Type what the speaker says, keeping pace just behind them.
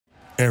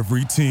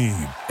Every team,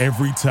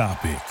 every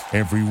topic,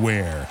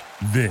 everywhere.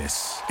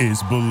 This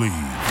is Believe.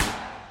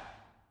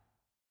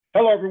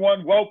 Hello,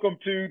 everyone. Welcome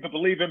to the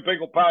Believe in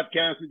Bengal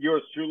podcast with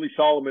yours truly,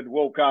 Solomon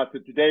Wilcots.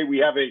 And today we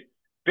have a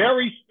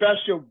very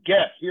special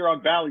guest here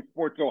on Valley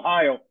Sports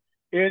Ohio.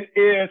 It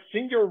is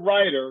senior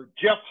writer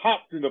Geoff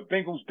Hobson of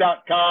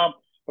Bengals.com.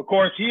 Of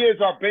course, he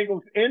is our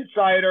Bengals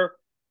insider.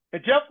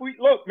 And Geoff, we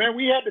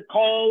had to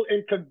call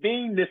and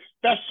convene this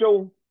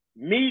special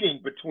meeting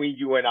between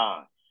you and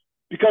I,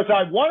 because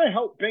I want to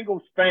help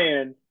Bengals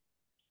fans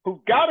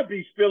who've got to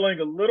be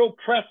feeling a little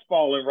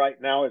crestfallen right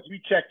now as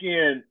we check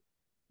in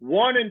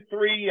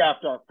 1-3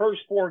 after our first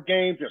 4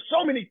 games. There's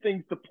so many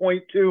things to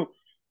point to.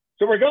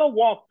 So we're going to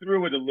walk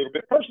through it a little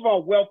bit. First of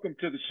all, welcome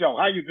to the show.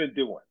 How you been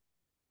doing?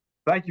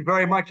 Thank you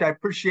very much. I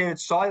appreciate it,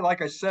 Solly.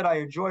 Like I said, I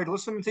enjoyed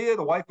listening to you.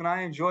 The wife and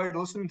I enjoyed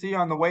listening to you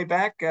on the way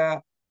back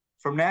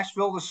from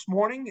Nashville this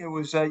morning. It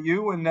was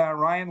you and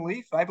Ryan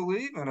Leaf, I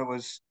believe, and it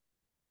was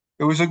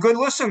a good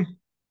listen.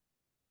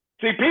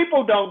 See,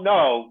 people don't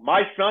know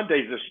my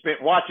Sundays are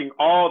spent watching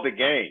all the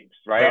games,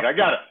 right? Yep.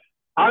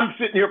 I'm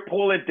sitting here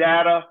pulling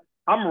data.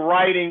 I'm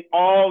writing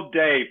all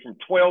day from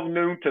 12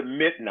 noon to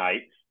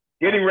midnight,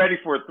 getting ready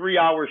for a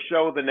 3-hour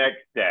show the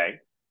next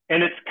day.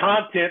 And it's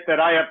content that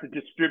I have to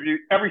distribute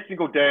every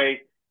single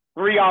day,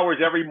 3 hours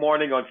every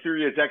morning on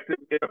Sirius XM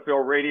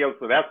NFL radio.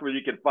 So that's where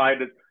you can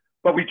find us.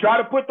 But we try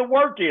to put the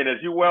work in,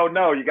 as you well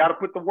know. You got to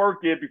put the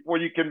work in before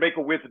you can make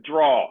a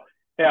withdrawal.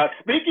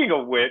 Speaking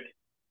of which,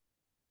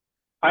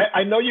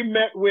 I know you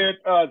met with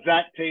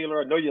Zach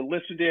Taylor. I know you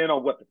listened in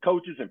on what the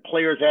coaches and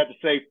players had to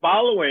say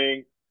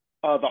following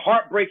the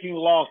heartbreaking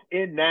loss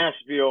in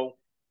Nashville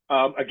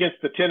against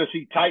the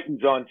Tennessee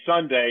Titans on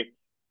Sunday.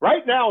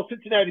 Right now,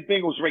 Cincinnati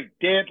Bengals rate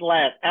dead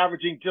last,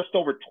 averaging just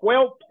over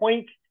 12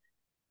 points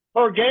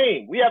per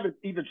game. We haven't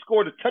even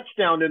scored a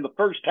touchdown in the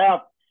first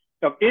half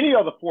of any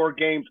of the 4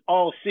 games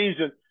all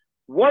season.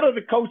 What are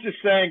the coaches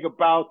saying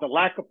about the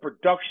lack of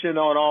production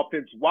on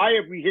offense? Why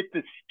have we hit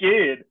the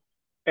skid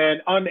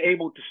and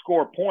unable to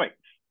score points?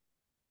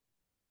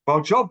 Well,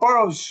 Joe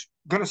Burrow's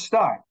going to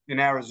start in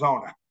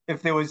Arizona.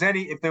 If there was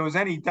any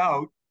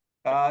doubt,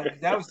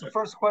 that was the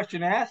first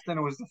question asked, and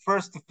it was the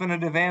first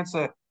definitive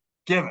answer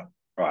given.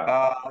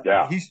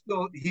 Right. He's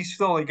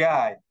still a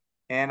guy,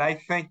 and I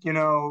think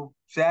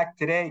Zach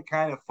today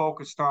kind of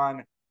focused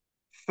on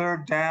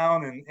third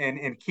down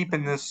and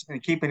keeping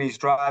these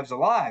drives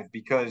alive,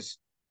 because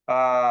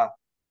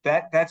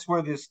that's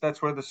where this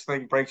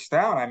thing breaks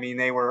down. I mean,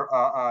 they were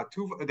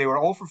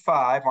 0 for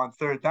 5 on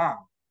third down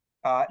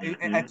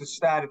at the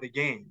start of the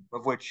game,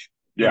 of which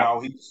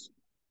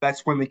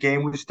that's when the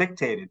game was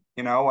dictated.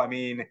 I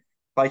mean,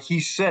 like he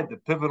said, the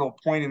pivotal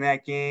point in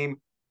that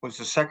game was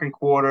the second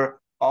quarter.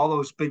 All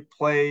those big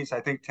plays. I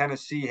think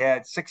Tennessee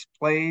had 6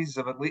 passes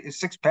of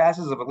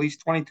at least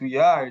 22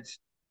 yards,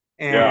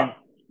 and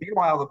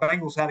meanwhile the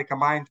Bengals had a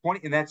combined 20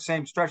 in that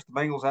same stretch. The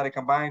Bengals had a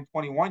combined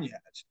 21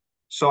 yards.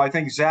 So I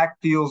think Zach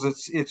feels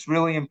it's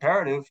really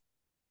imperative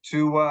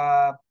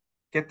to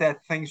get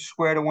that thing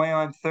squared away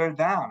on third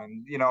down.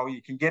 And,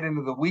 you can get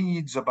into the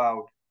weeds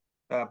about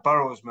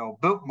Burrow's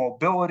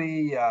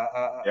mobility.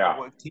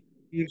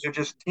 Teams are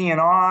just teeing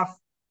off.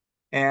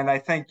 And I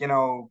think,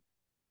 from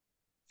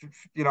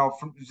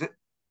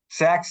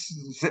Zach's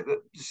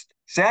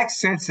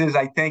sense is,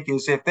 I think,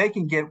 is if they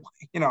can get,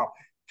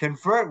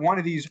 convert one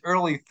of these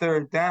early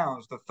third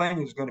downs, the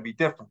thing is going to be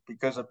different,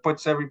 because it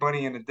puts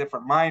everybody in a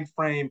different mind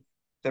frame.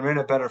 They're in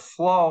a better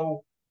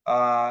flow.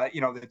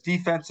 The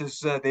defense is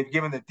they've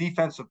given the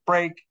defensive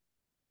break,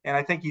 and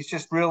I think he's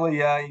just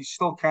really he's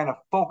still kind of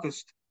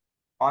focused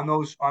on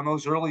those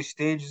early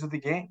stages of the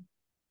game.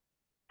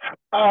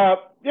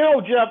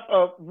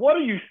 Geoff, what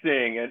are you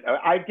seeing? And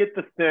I get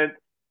the sense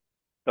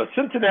the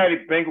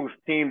Cincinnati Bengals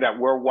team that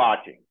we're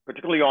watching,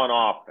 particularly on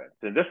offense,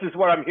 and this is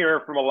what I'm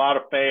hearing from a lot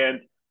of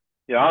fans.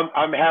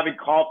 I'm having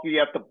coffee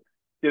at the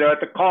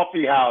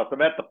coffee house.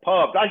 I'm at the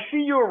pubs. I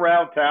see you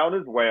around town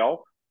as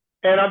well.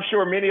 And I'm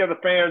sure many of the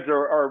fans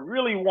are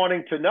really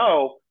wanting to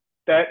know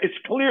that it's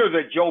clear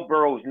that Joe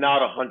Burrow is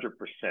not 100%,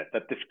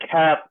 that this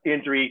calf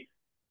injury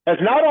has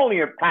not only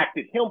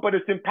impacted him, but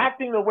it's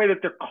impacting the way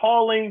that they're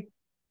calling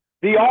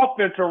the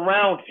offense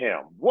around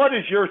him. What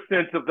is your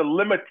sense of the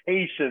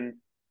limitations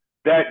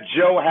that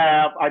Joe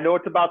have? I know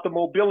it's about the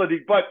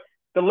mobility, but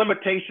the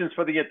limitations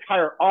for the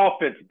entire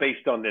offense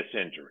based on this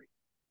injury.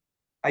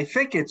 I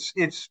think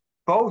it's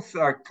both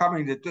are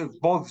coming to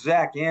both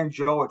Zach and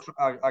Joe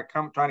are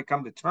trying to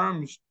come to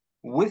terms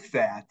with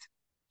that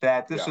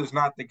this is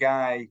not the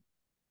guy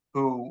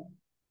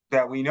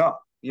that we know.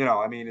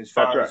 I mean, as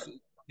far as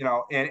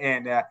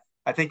and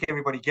I think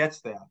everybody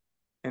gets that.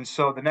 And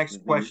so the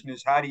next question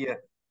is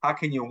how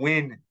can you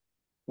win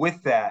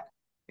with that?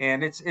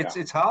 And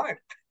it's hard.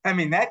 I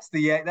mean, that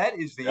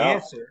is the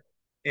answer.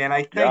 And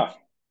I think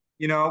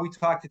we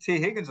talked to T.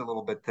 Higgins a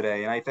little bit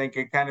today, and I think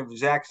it kind of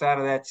Zach's out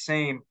of that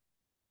same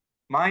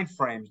mind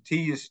frame.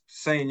 T is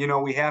saying,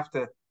 we have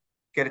to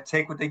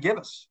take what they give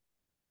us.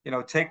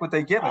 Take what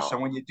they give us.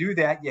 And when you do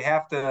that, you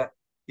have to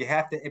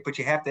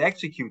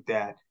execute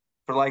that.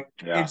 For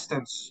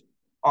instance,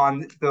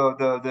 on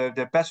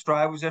the best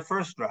drive was their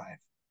first drive,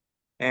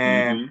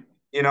 and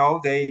Mm-hmm.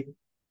 they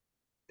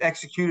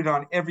executed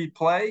on every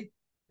play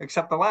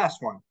except the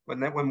last one when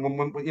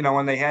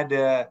they had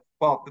the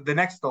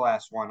next to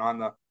last one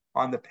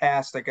on the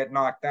pass that got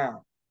knocked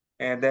down,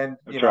 and then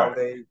That's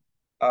right.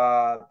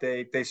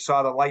 they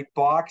saw the light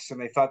box and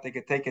they thought they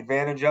could take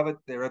advantage of it.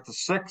 They're at the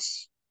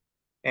 6,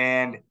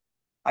 and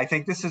I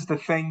think this is the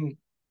thing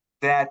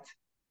that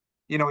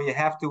you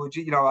have to,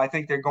 I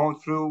think they're going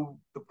through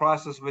the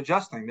process of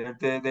adjusting.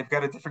 They've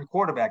got a different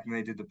quarterback than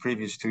they did the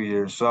previous 2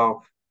 years.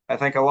 So I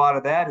think a lot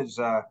of that is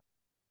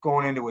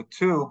going into it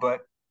too.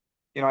 But,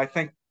 I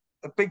think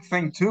a big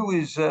thing too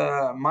is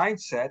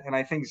mindset. And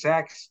I think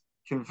Zach's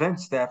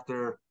convinced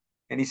and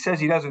he says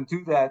he doesn't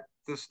do that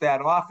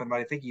often, but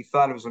I think he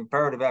thought it was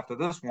imperative after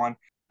this one.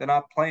 They're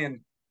not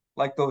playing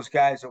like those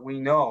guys that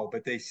we know,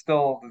 but the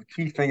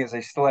key thing is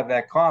they still have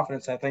that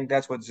confidence. I think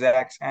that's what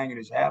Zach's hanging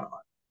his hat on.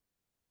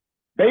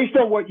 Based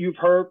on what you've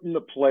heard from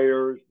the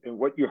players and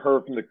what you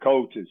heard from the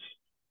coaches,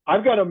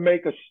 I've got to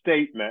make a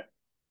statement,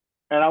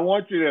 and I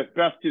want you to,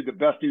 to the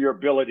best of your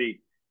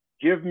ability,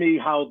 give me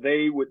how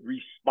they would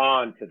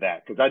respond to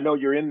that, because I know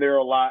you're in there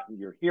a lot and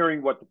you're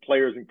hearing what the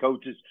players and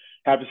coaches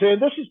have to say.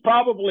 And this is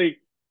probably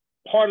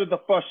part of the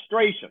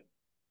frustration.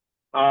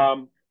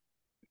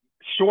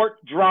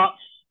 Short drops,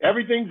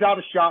 everything's out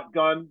of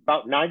shotgun.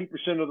 About 90%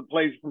 of the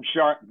plays from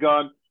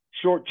shotgun.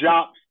 Short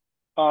drops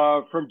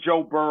from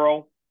Joe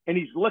Burrow, and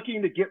he's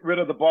looking to get rid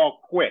of the ball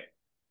quick.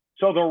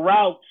 So the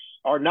routes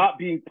are not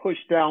being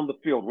pushed down the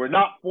field. We're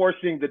not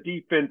forcing the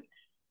defense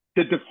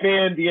to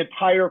defend the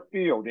entire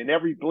field and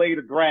every blade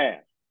of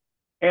grass.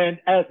 And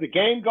as the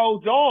game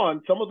goes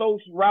on, some of those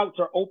routes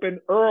are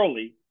open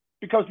early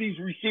because these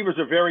receivers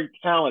are very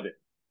talented.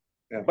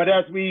 Yeah. But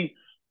as we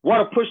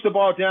want to push the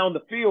ball down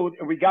the field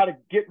and we got to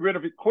get rid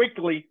of it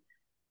quickly,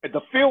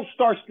 the field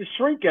starts to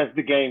shrink as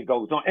the game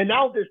goes on. And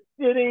now they're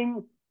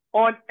sitting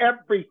on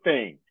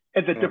everything.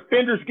 And the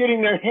defenders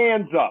getting their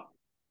hands up.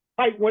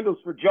 Tight windows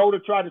for Joe to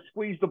try to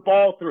squeeze the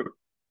ball through.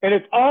 And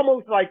it's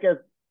almost like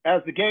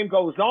as the game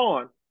goes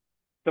on,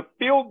 the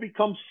field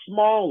becomes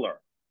smaller.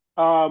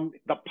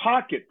 The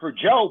pocket for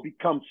Joe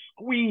becomes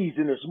squeezed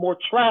and there's more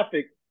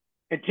traffic.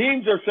 And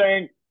teams are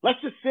saying,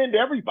 let's just send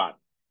everybody.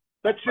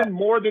 Let's send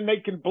more than they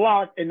can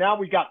block. And now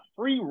we got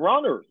 3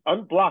 runners,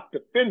 unblocked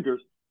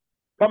defenders,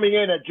 coming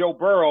in at Joe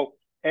Burrow.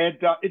 And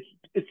it's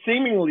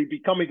seemingly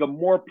becoming a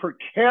more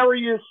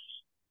precarious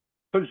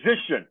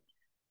position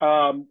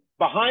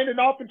behind an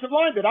offensive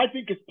line that I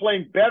think is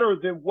playing better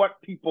than what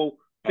people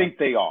think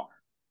they are.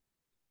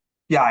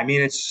 Yeah, I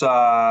mean it's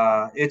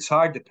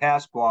hard to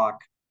pass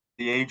block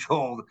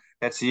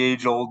that's the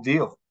age old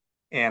deal.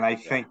 And I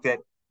think that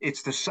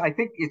I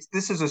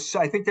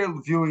think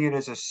they're viewing it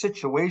as a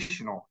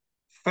situational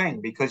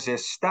thing because their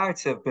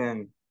starts have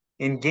been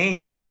in game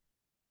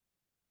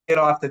get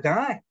off the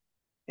dime.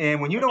 And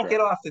when you don't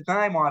get off the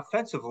dime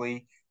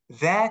offensively,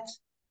 that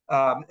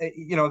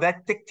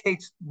that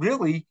dictates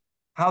really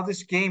how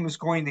this game is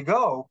going to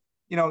go.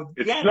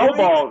 It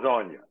snowballs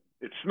on you.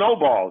 It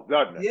snowballs,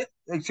 doesn't it? Yeah,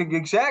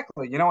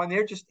 exactly. And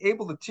they're just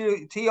able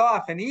to tee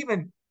off, and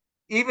even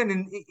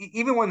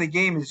when the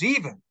game is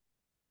even,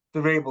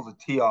 they're able to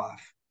tee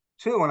off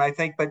too. And I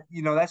think, but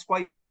that's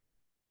why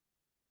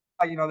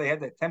they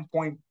had that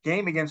 10-point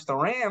game against the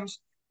Rams.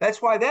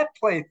 That's why that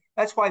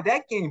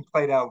game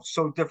played out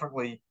so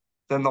differently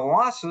than the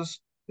losses.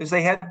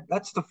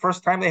 That's the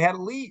first time they had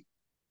a lead.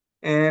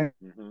 And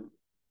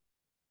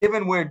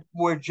given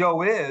where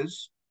Joe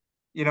is,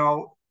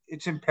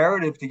 it's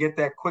imperative to get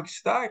that quick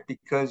start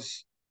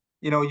because,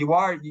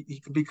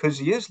 because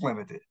he is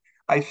limited.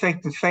 I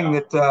think the thing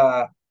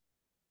that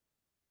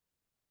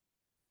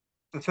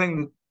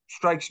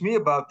strikes me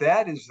about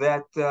that is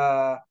that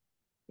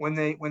when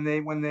they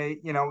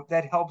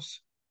that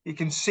helps. You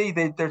can see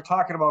they're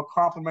talking about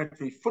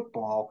complementary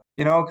football,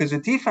 because the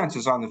defense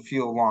is on the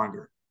field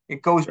longer.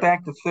 It goes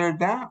back to third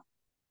down.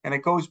 And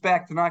it goes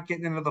back to not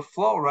getting into the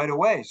flow right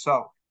away.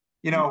 So,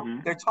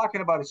 they're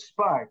talking about a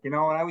spark, and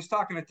I was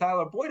talking to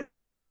Tyler Boyd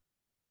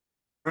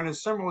in a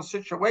similar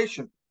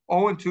situation.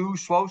 0-2,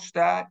 slow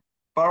start,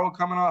 Burrow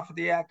coming off of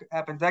the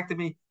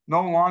appendectomy,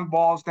 no long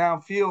balls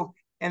downfield.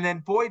 And then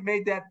Boyd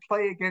made that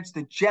play against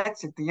the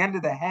Jets at the end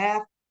of the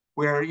half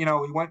where,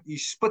 he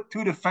split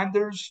 2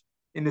 defenders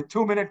in the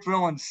 2-minute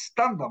drill and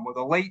stunned them with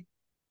a late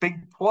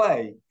big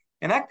play.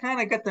 And that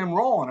kind of got them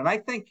rolling. And I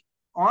think,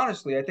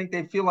 honestly,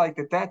 they feel like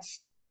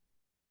that's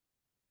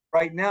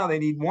right now. They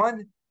need,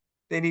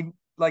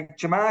 like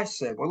Jamar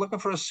said, we're looking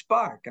for a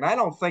spark. And I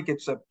don't think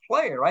it's a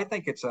player. I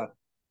think it's a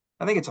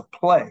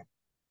play.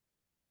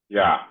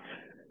 Yeah.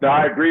 No,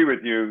 I agree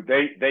with you.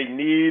 They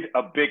need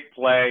a big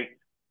play,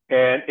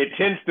 and it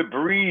tends to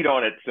breed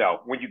on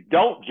itself. When you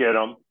don't get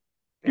them,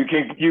 you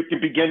can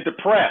begin to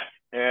press.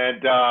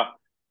 And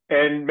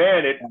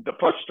man, the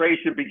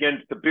frustration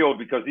begins to build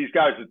because these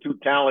guys are too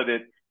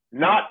talented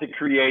not to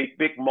create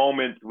big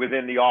moments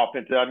within the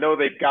offense. And I know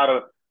they've got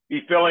to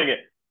be feeling it.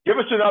 Give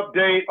us an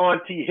update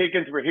on T.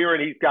 Higgins. We're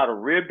hearing he's got a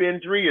rib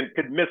injury and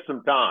could miss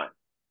some time.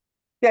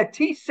 Yeah,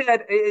 T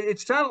said it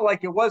sounded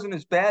like it wasn't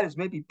as bad as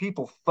maybe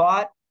people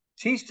thought.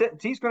 T said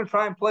T's going to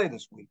try and play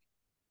this week.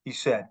 He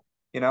said,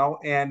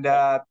 and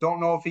don't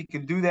know if he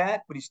can do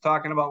that, but he's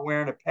talking about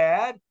wearing a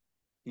pad.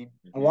 He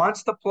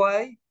wants to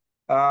play,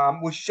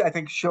 which I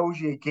think shows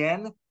you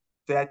again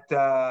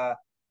that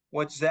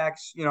what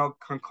Zach's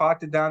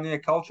concocted down there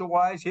culture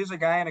wise. Here's a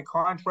guy in a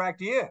contract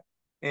year,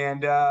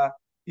 and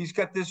he's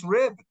got this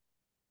rib.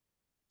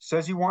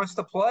 Says he wants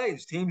to play.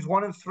 His team's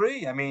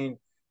 1-3. I mean,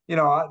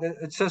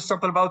 it says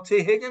something about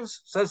T.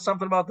 Higgins. Says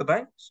something about the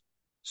Bengals.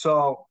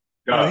 So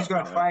he's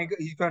going to try.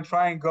 He's going to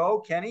try and go.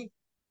 Kenny,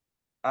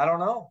 I don't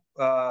know.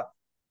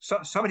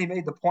 Somebody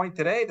made the point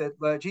today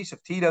that, geez,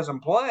 if T doesn't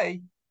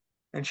play,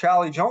 and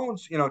Charlie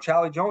Jones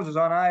is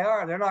on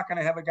IR, they're not going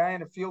to have a guy in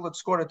the field that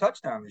scored a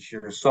touchdown this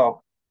year.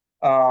 So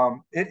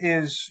it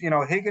is,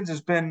 Higgins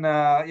has been,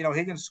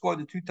 Higgins scored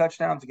the 2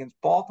 touchdowns against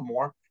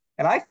Baltimore,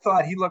 and I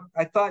thought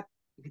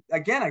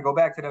again, I go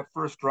back to that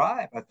first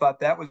drive. I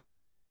thought that was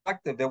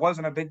effective. There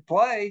wasn't a big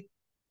play,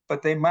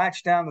 but they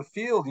matched down the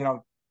field,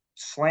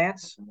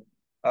 slants,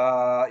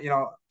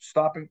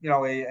 stopping,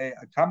 a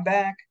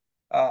comeback,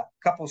 a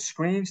couple of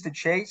screens to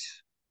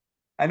chase.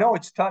 I know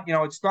it's tough.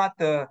 It's not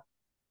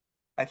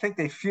I think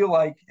they feel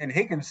like, and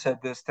Higgins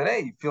said this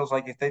today, he feels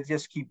like if they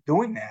just keep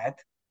doing that,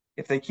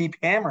 if they keep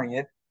hammering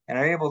it and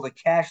are able to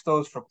cash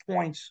those for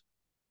points,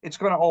 it's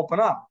going to open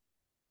up.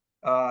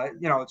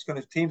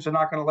 Teams are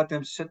not going to let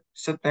them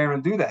sit there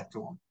and do that to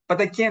them. But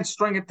they can't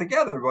string it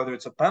together, whether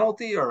it's a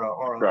penalty or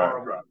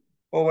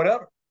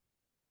whatever.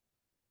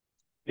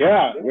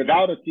 Yeah,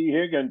 without a T.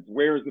 Higgins,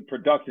 where's the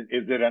production?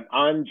 Is it an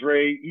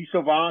Andre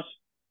Isovas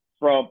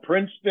from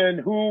Princeton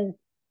who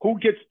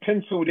gets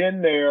penciled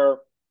in there,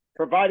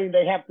 providing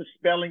they have the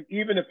spelling,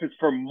 even if it's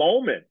for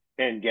moments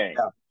in game?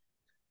 Yeah.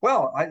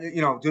 Well,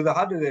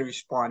 how do they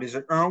respond? Is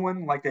it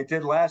Irwin like they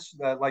did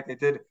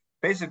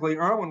basically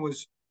Irwin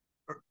was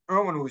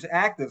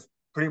active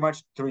pretty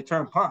much to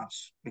return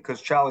punts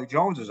because Charlie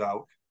Jones is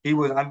out. They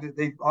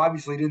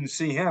obviously didn't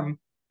see him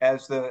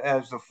as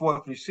the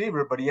fourth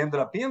receiver, but he ended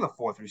up being the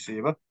fourth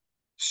receiver.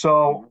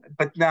 So,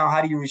 but now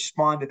how do you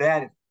respond to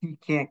that if he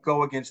can't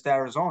go against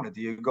Arizona? Do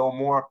you go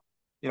more?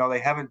 They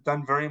haven't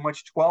done very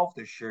much 12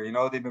 this year.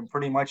 They've been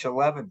pretty much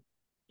 11.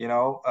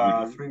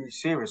 3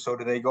 receivers. So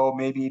do they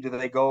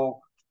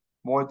go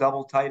more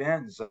double tight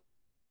ends?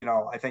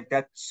 I think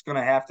that's going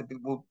to have to be.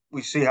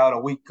 We see how the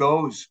week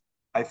goes.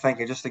 I think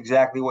it's just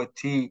exactly what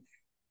T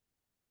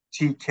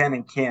can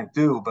and can't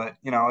do. But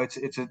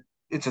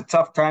it's a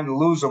tough time to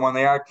lose them when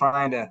they're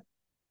trying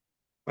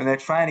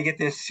to get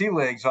their sea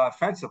legs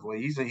offensively.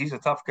 He's a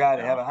tough guy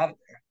to have out of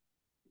there.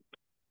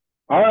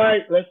 All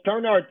right, let's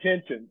turn our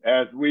attention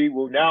as we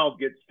will now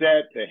get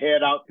set to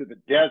head out to the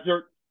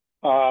desert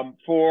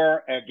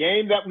for a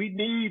game that we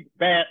need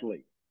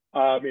badly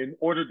in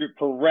order to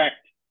correct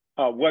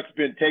what's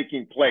been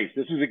taking place.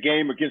 This is a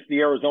game against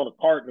the Arizona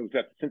Cardinals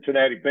that the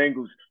Cincinnati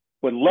Bengals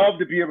would love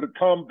to be able to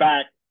come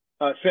back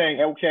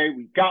saying, okay,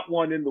 we've got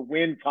one in the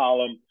win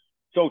column.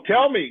 So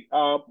tell me,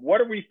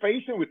 what are we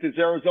facing with this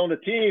Arizona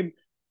team?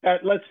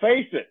 Let's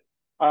face it.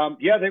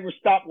 They were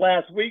stopped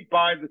last week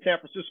by the San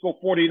Francisco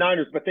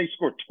 49ers, but they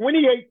scored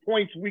 28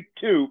 points week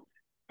 2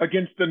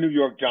 against the New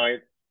York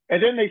Giants.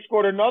 And then they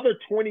scored another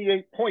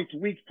 28 points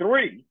week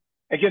 3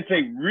 against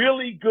a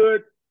really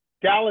good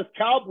Dallas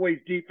Cowboys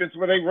defense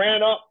where they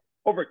ran up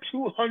over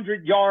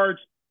 200 yards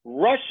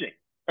rushing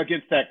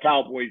against that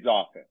Cowboys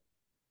offense.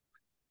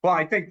 Well,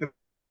 I think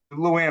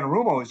Lou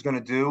Anarumo is going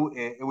to do,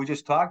 and we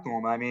just talked to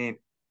him. I mean,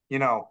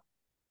 the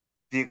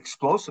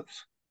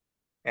explosives.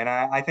 And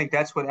I think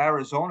that's what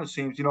Arizona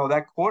seems,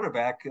 that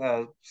quarterback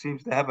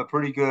seems to have a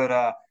pretty good,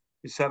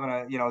 he's having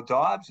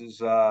Dobbs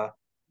he's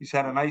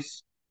had a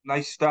nice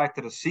start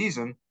to the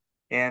season,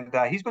 and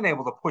he's been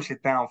able to push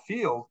it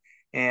downfield,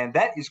 and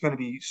that is going to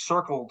be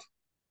circled.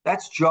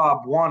 That's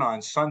job one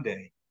on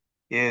Sunday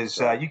is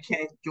you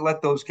can't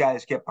let those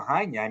guys get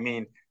behind you. I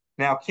mean,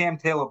 now Cam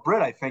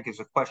Taylor-Britt, I think,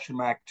 is a question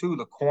mark too.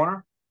 The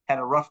corner had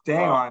a rough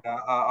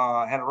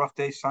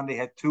day Sunday,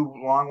 had 2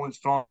 long ones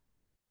thrown.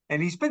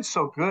 And he's been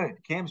so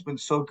good. Cam's been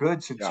so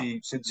good since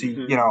he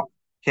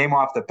came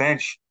off the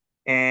bench,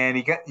 and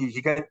he got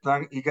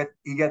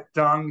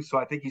dunged. So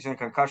I think he's in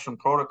concussion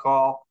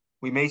protocol.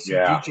 We may see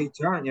DJ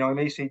Turner. We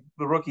may see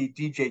the rookie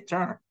DJ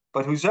Turner.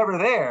 But who's ever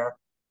there,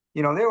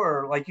 they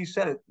were, like you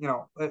said,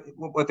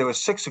 there were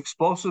 6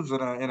 explosives and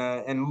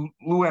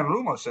Lou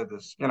Anarumo said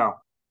this. I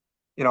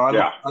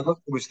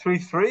looked. It was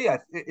 3-3.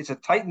 It's a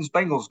Titans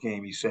Bengals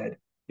game. He said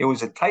it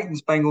was a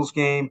Titans Bengals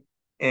game,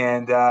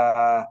 and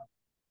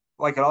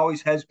like it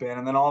always has been,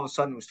 and then all of a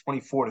sudden it was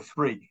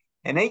 24-3,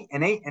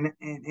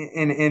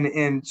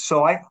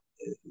 so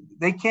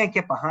they can't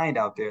get behind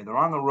out there. They're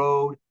on the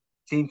road.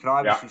 Team can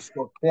obviously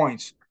score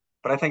points,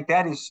 but I think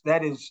that is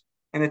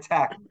an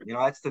attack.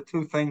 That's the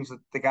 2 things that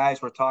the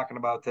guys were talking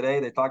about today.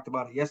 They talked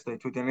about it yesterday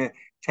too.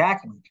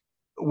 Tackling.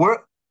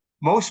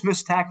 Most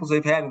missed tackles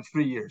they've had in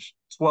 3 years.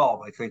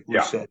 12, I think we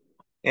said,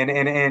 and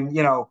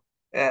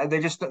they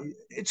just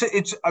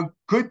it's a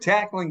good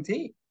tackling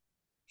team.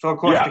 So of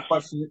course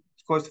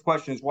the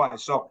question is why.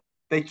 So,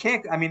 they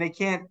can't. I mean, they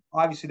can't.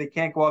 Obviously, they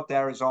can't go up to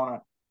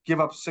Arizona, give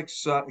up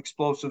 6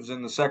 explosives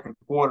in the second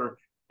quarter,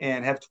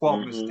 and have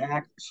 12 missed Mm-hmm.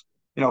 tackles.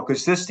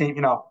 Because this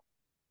team,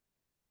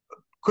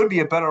 could be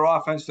a better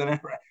offense than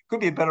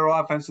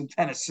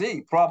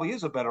Tennessee. Probably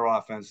is a better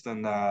offense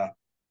than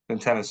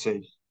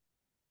Tennessee.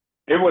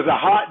 It was a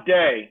hot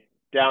day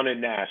down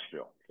in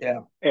Nashville.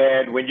 Yeah.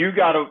 And when you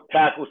got to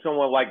tackle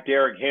someone like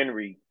Derrick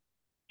Henry,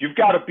 you've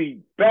got to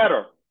be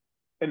better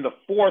in the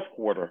fourth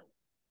quarter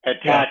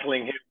at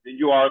tackling him than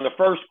you are in the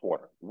first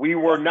quarter. We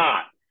were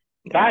not.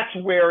 That's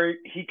where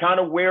he kind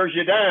of wears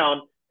you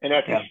down. And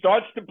as he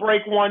starts to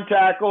break one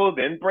tackle,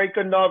 then break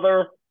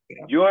another,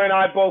 you and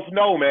I both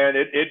know, man,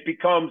 it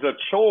becomes a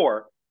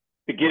chore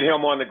to get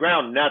him on the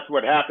ground. And that's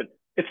what happened.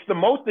 It's the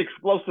most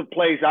explosive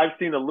plays I've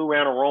seen the Lou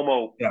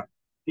Anarumo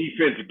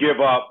defense give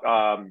up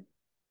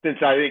since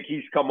I think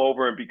he's come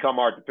over and become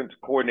our defensive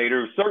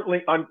coordinator.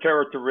 Certainly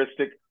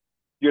uncharacteristic.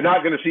 You're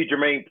not going to see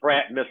Jermaine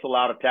Pratt miss a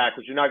lot of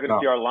tackles. You're not going to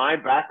see our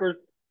linebackers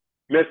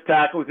miss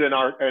tackles and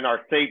our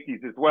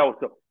safeties as well.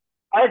 So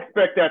I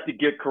expect that to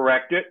get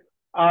corrected.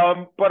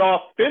 But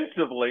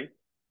offensively,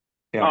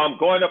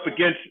 going up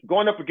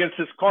against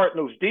this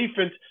Cardinals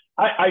defense,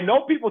 I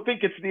know people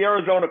think it's the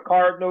Arizona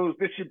Cardinals.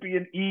 This should be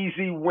an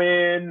easy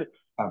win.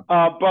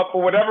 But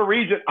for whatever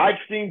reason, I've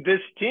seen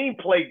this team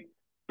play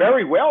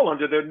very well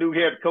under their new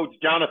head coach,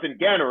 Jonathan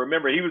Gannon.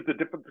 Remember, he was the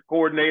defensive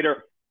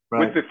coordinator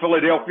with the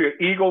Philadelphia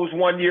Eagles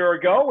 1 year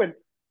ago, and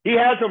he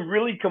has them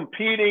really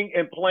competing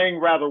and playing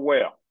rather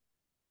well.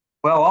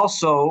 Well,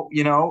 also,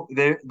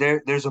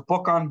 there's a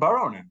book on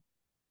Burrow now.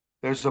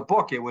 There's a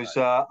book. It was,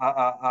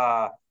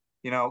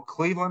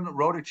 Cleveland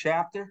wrote a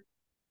chapter,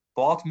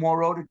 Baltimore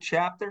wrote a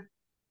chapter,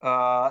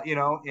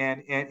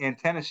 and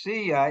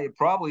Tennessee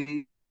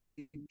probably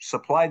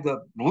supplied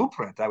the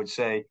blueprint, I would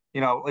say.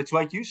 It's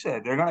like you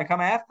said, they're going to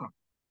come after him.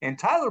 And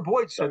Tyler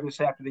Boyd said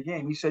this after the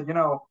game. He said, and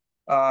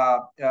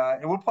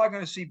we're probably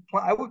going to see,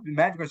 I would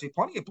imagine we're going to see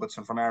plenty of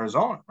blitzing from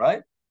Arizona,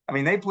 right? I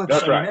mean, they blitz.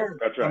 That's right.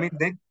 That's right. I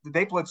mean,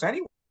 they blitz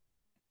anyway.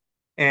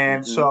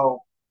 And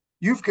so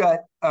you've got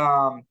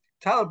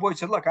Tyler Boyd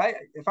said, look,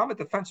 if I'm a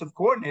defensive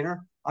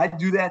coordinator, I'd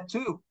do that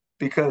too,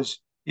 because,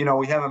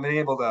 we haven't been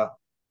able to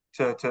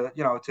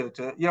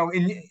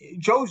and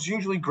Joe's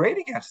usually great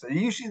against it.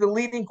 He's usually the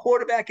leading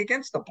quarterback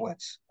against the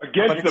blitz.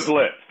 Against the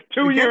blitz.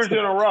 2 years in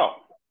a row.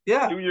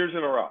 Yeah. 2 years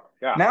in a row.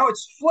 Yeah. Now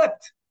it's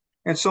flipped.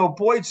 And so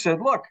Boyd said,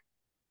 look,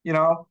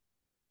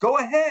 go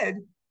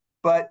ahead,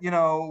 but,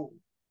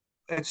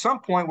 at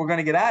some point we're going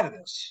to get out of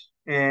this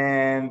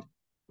and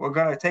we're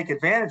going to take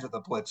advantage of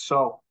the blitz.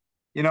 So,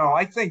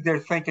 I think they're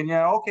thinking,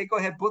 okay, go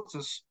ahead, blitz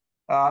us.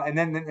 And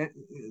then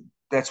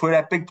that's where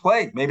that big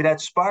play, maybe that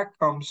spark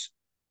comes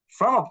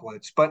from a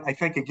blitz. But I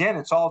think, again,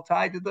 it's all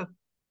tied to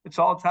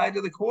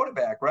the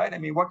quarterback, right? I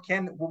mean, what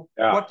can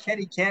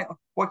he do?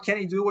 What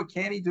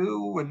can't he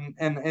do?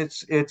 And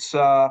it's if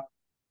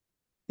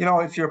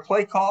you're a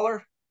play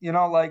caller,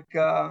 like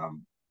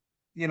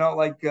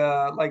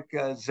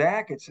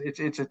Zach,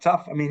 it's a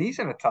tough. I mean, he's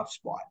in a tough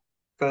spot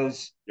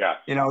because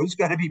he's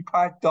got to be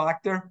part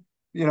doctor,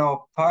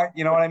 part.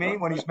 You know what I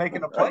mean? When he's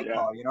making a play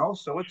call,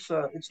 so it's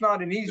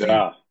not an easy.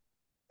 Yeah.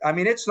 I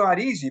mean, it's not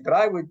easy, but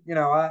I would,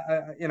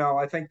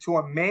 I think to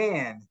a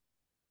man,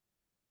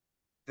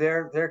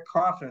 their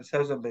confidence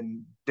hasn't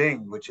been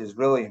dinged, which is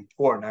really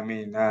important. I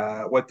mean,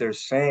 what they're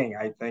saying,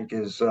 I think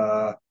it's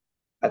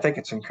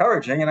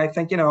encouraging, and I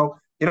think you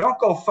don't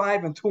go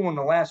 5-2 in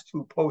the last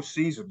 2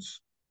 postseasons,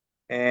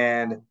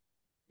 and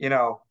you're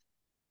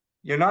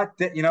not.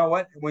 You know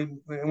what? When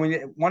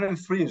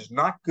 1-3 is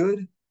not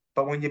good,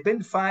 but when you've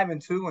been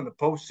 5-2 in the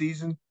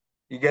postseason,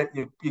 you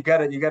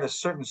got a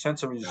certain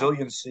sense of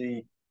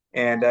resiliency.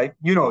 And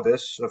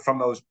this from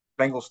those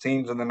Bengals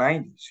teams in the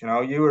 90s.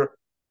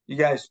 You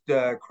guys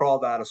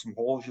crawled out of some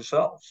holes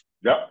yourselves.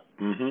 Yep.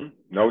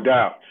 No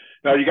doubt.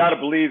 Now you got to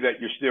believe that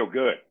you're still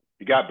good.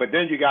 But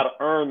then you got to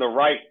earn the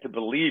right to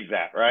believe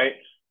that, right?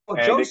 Well,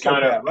 and Joe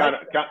said that, right?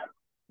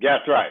 Yeah,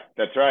 that's right.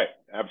 That's right.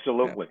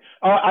 Absolutely.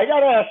 Yeah. I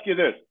got to ask you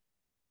this.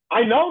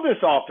 I know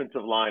this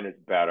offensive line is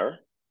better.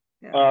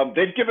 Yeah.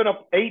 They've given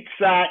up 8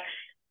 sacks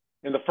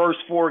in the first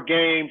 4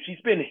 games.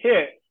 He's been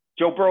hit.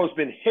 Joe Burrow's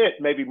been hit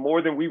maybe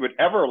more than we would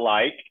ever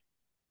like.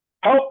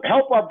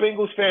 Help our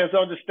Bengals fans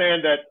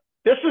understand that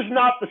this is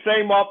not the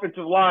same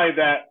offensive line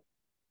that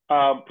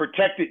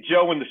protected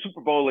Joe in the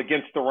Super Bowl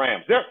against the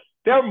Rams.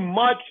 They're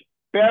much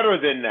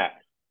better than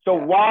that. So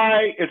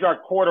why is our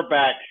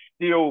quarterback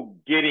still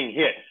getting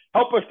hit?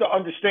 Help us to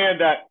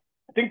understand that.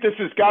 I think this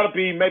has got to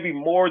be maybe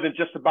more than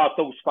just about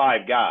those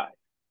 5 guys.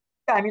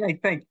 Yeah, I mean, I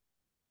think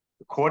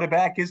the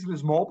quarterback isn't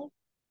as mobile,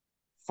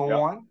 for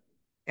one.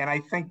 And I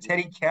think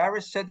Teddy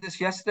Karras said this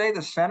yesterday,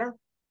 the center,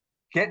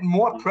 getting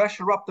more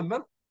pressure up the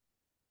middle.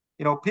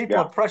 People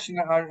are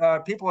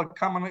pressuring. People are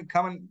coming.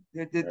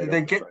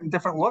 They're getting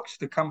different looks.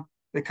 They're coming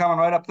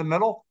right up the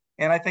middle.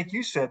 And I think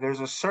you said there's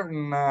a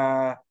certain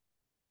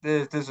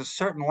there's a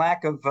certain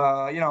lack of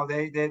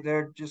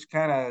they're just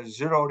kind of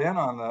zeroed in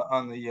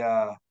on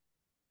the.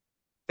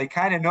 They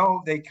kind of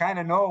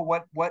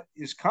know what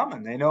is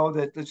coming. They know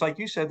that it's like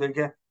you said.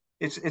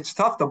 It's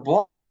tough to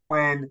block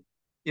when,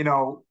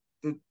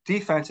 the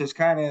defense has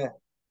kind of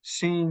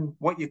seen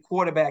what your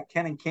quarterback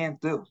can and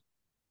can't do,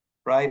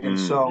 right? And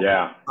so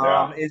Yeah,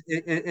 yeah.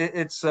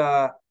 it's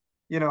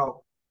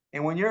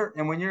and when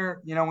when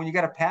you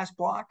got a pass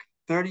block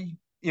 30,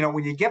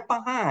 when you get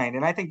behind,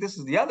 and I think this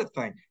is the other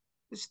thing,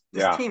 this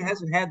Yeah. team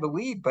hasn't had the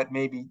lead but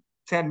maybe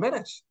 10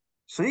 minutes.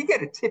 So you got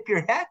to tip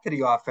your hat to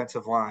the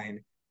offensive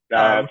line,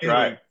 That's right.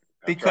 really, That's right.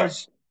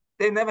 because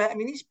they never. I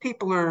mean, these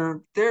people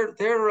they're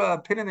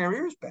pinning their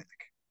ears back.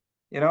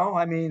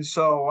 I mean,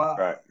 so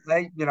Right.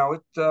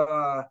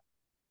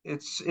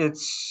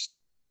 it's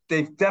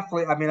they've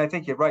definitely. I mean, I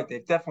think you're right.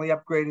 They've definitely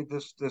upgraded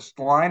this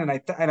line, and I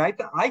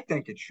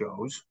think it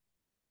shows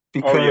Oh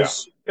yeah.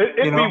 because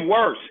It'd be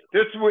worse.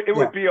 It yeah,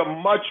 would be a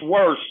much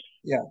worse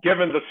yeah,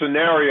 given the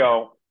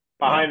scenario yeah,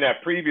 behind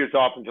that previous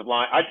offensive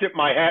line. I tip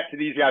my hat to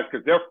these guys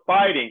because they're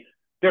fighting.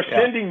 They're yeah,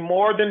 sending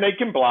more than they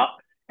can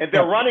block, and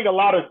they're yeah. running a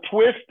lot of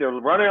twists. They're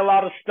running a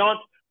lot of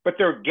stunts, but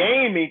they're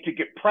gaming to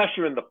get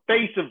pressure in the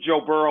face of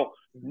Joe Burrow,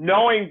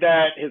 knowing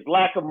that his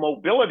lack of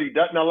mobility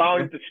doesn't allow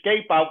him to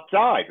escape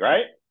outside.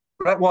 Right.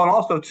 Right. Well, and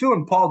also too,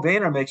 and Paul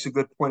Dana makes a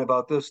good point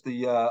about this.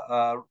 The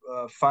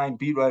fine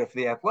beat writer for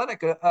the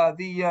Athletic.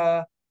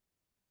 The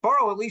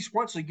Burrow at least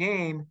once a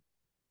game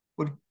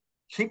would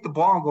keep the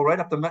ball and go right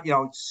up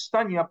the,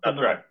 stun you up the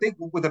That's right.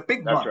 middle, with a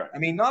big That's run. right. I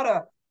mean,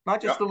 not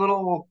just Yeah. a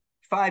little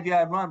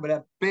 5-yard run, but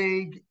a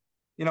big,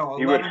 He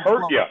would 11, hurt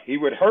 12, you. He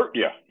would hurt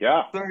you.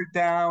 Yeah. third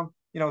down,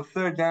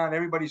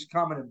 everybody's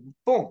coming and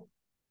boom,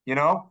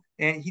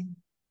 and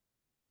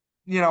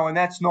and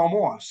that's no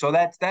more. So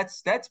that's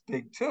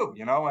big too,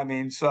 I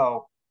mean,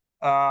 so,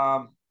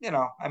 I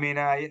mean,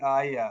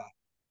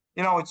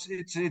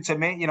 it's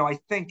amazing. I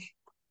think,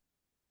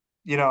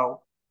 you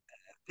know,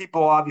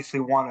 people obviously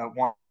want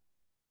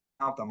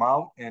count them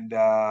out. And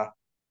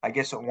I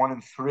guess at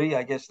 1-3,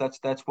 I guess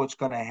that's what's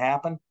going to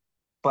happen.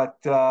 But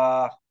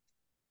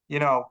you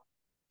know,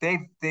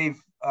 they've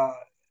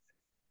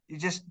you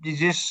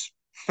just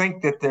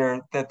think that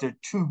they're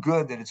too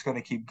good that it's going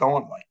to keep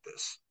going like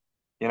this.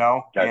 That's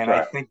And I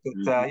right. think that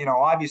Mm-hmm.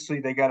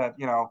 obviously they got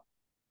to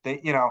they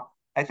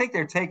I think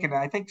they're taking.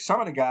 I think some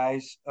of the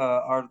guys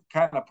are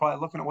kind of probably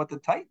looking at what the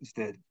Titans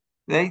did.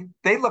 They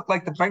look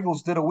like the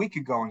Bengals did a week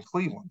ago in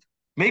Cleveland,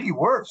 maybe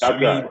worse. I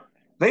That's mean, right.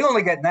 they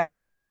only got 9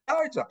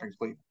 yards up in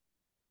Cleveland,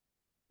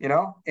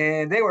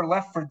 and they were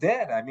left for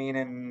dead. I mean,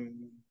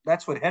 and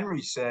that's what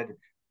Henry said.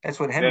 That's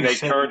what Then Henry they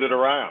said. turned it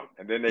around,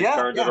 and then they Yeah,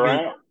 turned yeah. it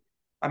around.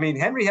 I mean,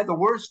 Henry had his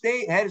worst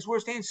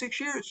day in 6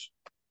 years.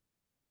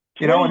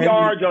 20 And then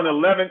yards on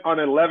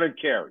 11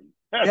 carries.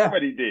 That's yeah.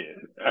 what he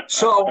did.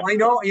 So I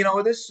know,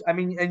 this. I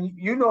mean, and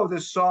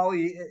this,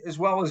 Solly, as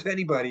well as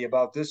anybody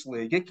about this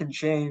league. It can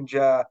change.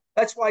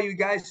 That's why you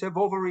guys have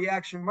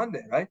overreaction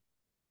Monday, right?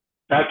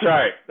 That's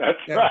right. That's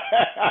Yeah.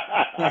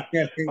 right.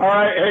 All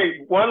right.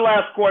 Hey, one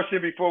last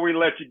question before we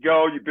let you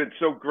go. You've been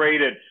so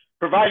great at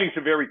providing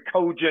some very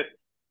cogent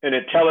and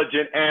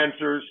intelligent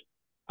answers.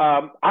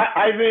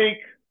 I think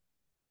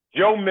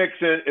Joe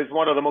Mixon is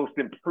one of the most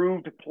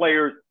improved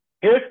players.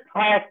 His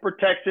pass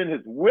protection,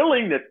 his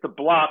willingness to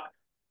block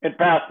and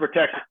pass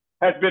protection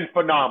has been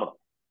phenomenal.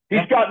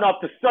 He's gotten off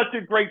to such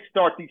a great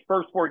start these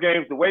first 4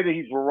 games, the way that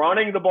he's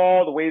running the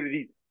ball, the way that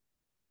he's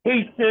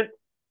patient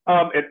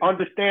and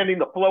understanding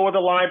the flow of the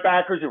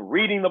linebackers and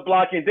reading the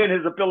blocking, and then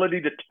his ability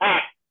to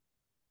tack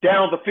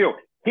down the field.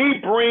 He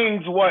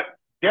brings what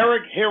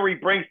Derek Henry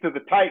brings to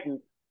the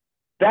Titans.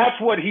 That's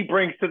what he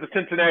brings to the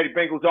Cincinnati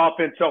Bengals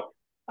offense. So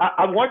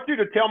I want you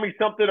to tell me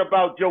something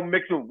about Joe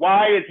Mixon.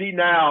 Why is he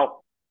now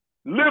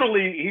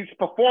literally he's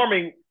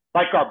performing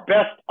like our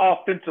best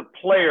offensive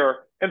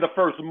player in the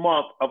first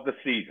month of the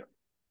season?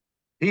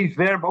 He's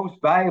their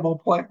most valuable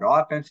player,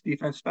 offense,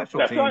 defense, special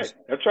That's teams. Right.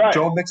 That's right.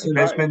 Joe Mixon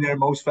That's has been their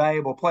most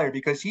valuable player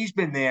because he's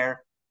been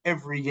there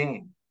every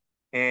game.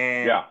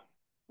 And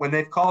when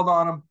they've called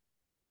on him,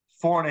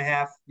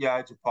 4.5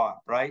 yards a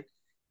pop, right?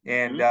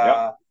 And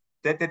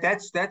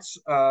that's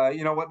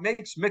what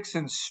makes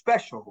Mixon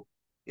special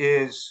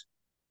is,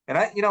 and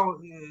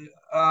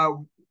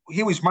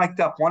he was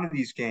mic'd up one of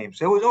these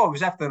games. It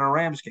was after the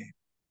Rams game,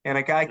 and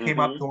a guy came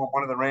up to him.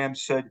 One of the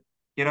Rams said,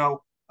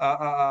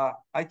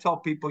 I tell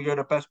people you're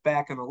the best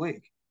back in the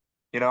league,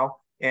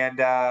 and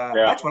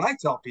that's what I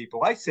tell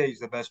people. I say he's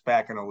the best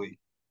back in the league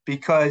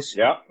because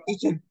he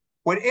can,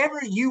 whatever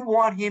you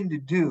want him to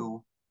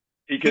do,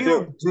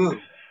 he'll do,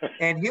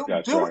 and he'll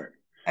do it.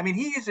 I mean,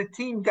 he is a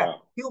team guy.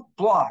 He'll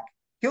block.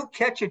 He'll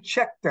catch a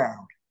check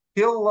down.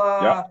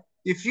 He'll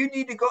if you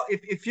need to go,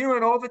 if you're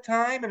in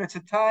overtime and it's a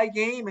tie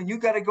game and you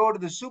got to go to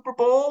the Super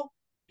Bowl,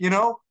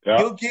 he'll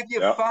give you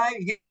 5.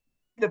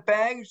 The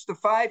bags, the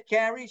 5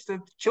 carries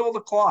to chill the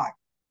clock,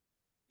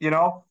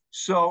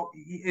 So,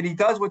 and he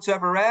does what's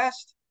ever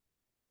asked.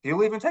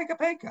 He'll even take a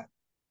pay cut.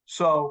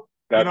 So,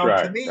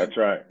 to me, that's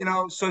right.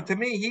 So to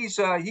me, he's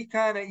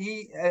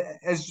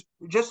as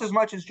just as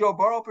much as Joe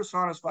Burrow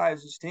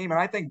personifies his team, and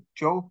I think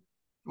Joe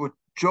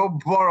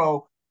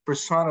Burrow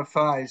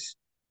personifies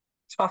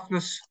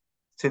toughness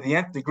to the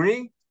nth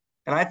degree.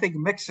 And I think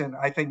Mixon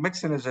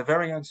is a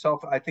very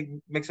unselfish. I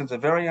think Mixon's a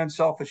very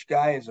unselfish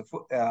guy.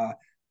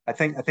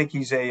 I think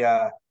he's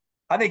a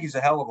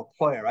hell of a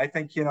player. I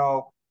think, you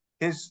know,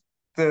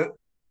 the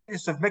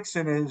of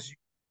Mixon is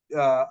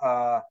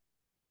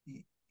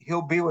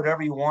he'll be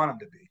whatever you want him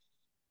to be.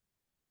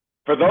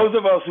 For those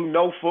of us who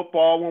know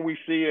football when we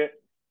see it,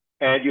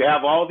 and you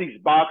have all these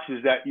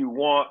boxes that you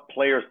want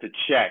players to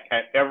check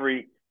at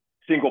every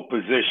single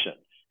position.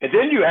 And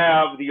then you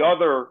have the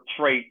other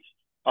traits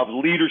of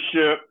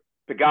leadership,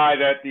 the guy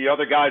that the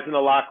other guys in the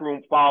locker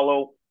room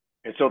follow.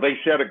 And so they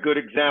set a good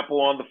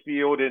example on the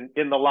field and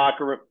in the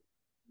locker room.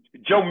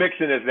 Joe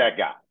Mixon is that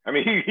guy. I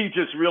mean, he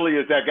just really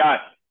is that guy.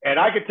 And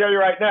I can tell you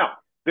right now,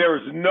 there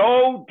is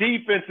no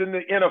defense in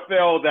the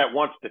NFL that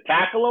wants to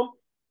tackle him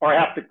or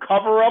have to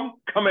cover him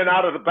coming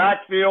out of the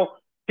backfield.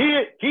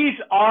 He's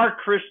our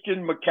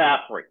Christian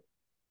McCaffrey.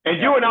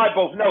 And you and I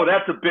both know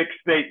that's a big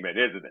statement,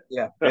 isn't it?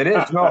 Yeah, it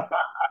is. No,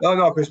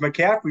 because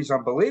McCaffrey's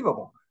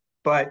unbelievable.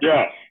 But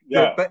yeah.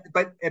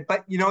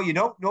 But you know, you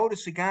don't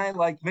notice a guy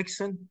like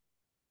Mixon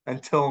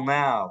until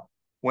now.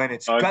 When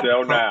it's gut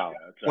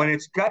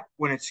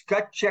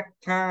check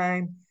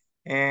time,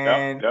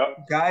 and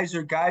guys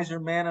are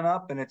manning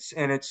up, and it's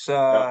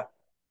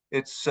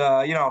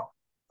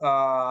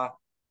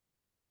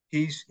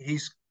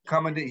he's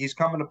coming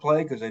to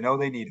play because they know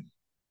they need him.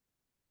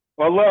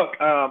 Well, look,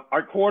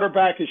 our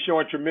quarterback is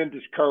showing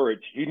tremendous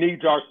courage. He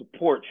needs our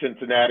support,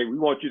 Cincinnati. We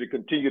want you to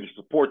continue to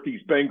support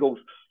these Bengals.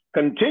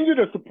 Continue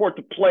to support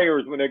the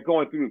players when they're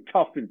going through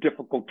tough and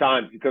difficult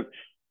times because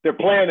they're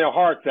playing their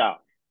hearts out.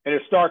 And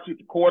it starts with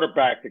the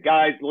quarterback. The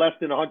guy's less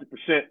than 100%,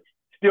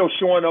 still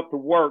showing up to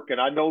work.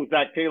 And I know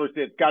Zach Taylor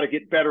said it's got to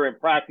get better in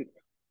practice.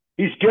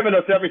 He's given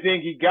us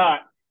everything he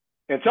got.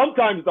 And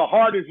sometimes the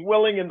heart is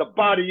willing and the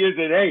body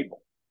isn't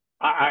able.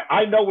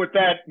 I know what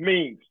that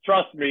means.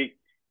 Trust me.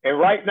 And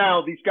right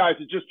now, these guys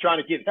are just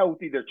trying to get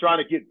healthy. They're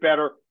trying to get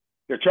better.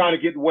 They're trying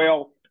to get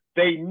well.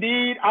 They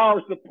need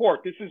our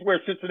support. This is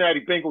where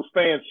Cincinnati Bengals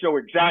fans show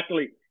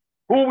exactly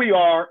who we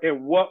are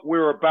and what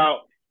we're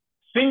about.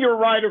 Senior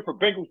writer for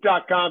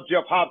Bengals.com,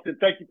 Geoff Hobson,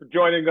 thank you for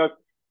joining us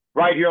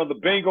right here on the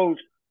Bengals,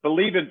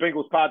 Believe in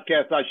Bengals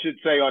podcast, I should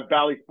say, on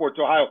Valley Sports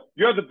Ohio.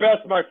 You're the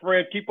best, my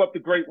friend. Keep up the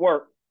great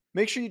work.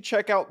 Make sure you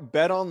check out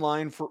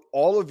BetOnline for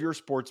all of your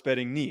sports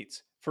betting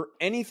needs. For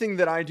anything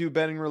that I do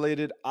betting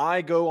related,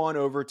 I go on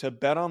over to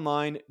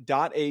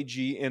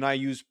betonline.ag and I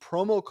use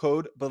promo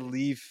code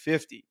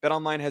BELIEVE50.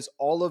 BetOnline has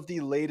all of the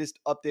latest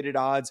updated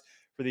odds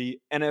for the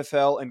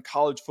NFL and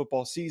college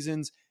football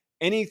seasons.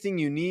 Anything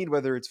you need,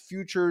 whether it's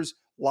futures,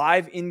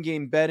 live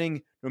in-game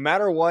betting, no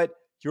matter what,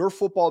 your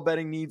football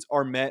betting needs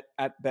are met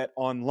at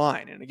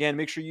BetOnline. And again,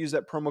 make sure you use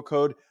that promo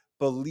code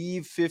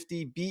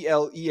BELIEVE50,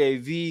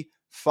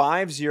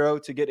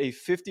 BLEAV50 to get a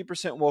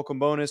 50% welcome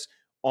bonus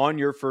on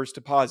your first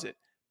deposit.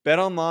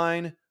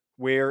 BetOnline,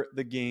 where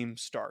the game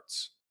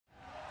starts.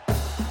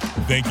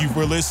 Thank you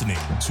for listening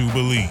to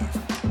Believe.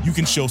 You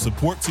can show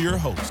support to your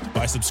host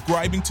by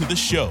subscribing to the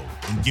show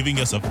and giving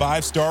us a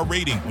 5-star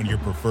rating on your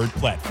preferred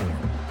platform.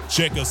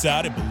 Check us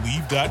out at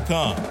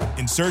Believe.com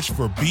and search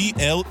for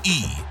BLEAV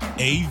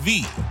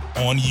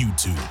on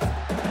YouTube.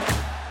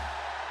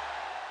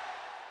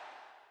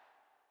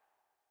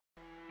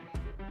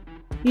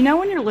 You know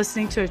when you're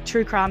listening to a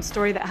true crime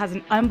story that has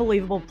an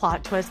unbelievable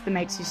plot twist that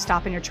makes you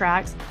stop in your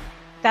tracks?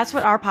 That's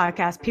what our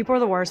podcast, People Are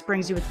the Worst,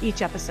 brings you with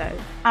each episode.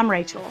 I'm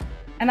Rachel.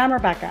 And I'm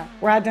Rebecca.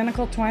 We're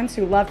identical twins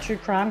who love true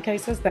crime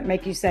cases that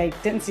make you say,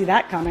 didn't see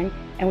that coming,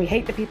 and we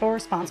hate the people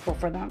responsible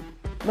for them.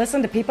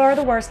 Listen to People Are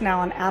the Worst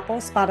now on Apple,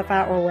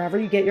 Spotify, or wherever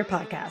you get your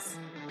podcasts.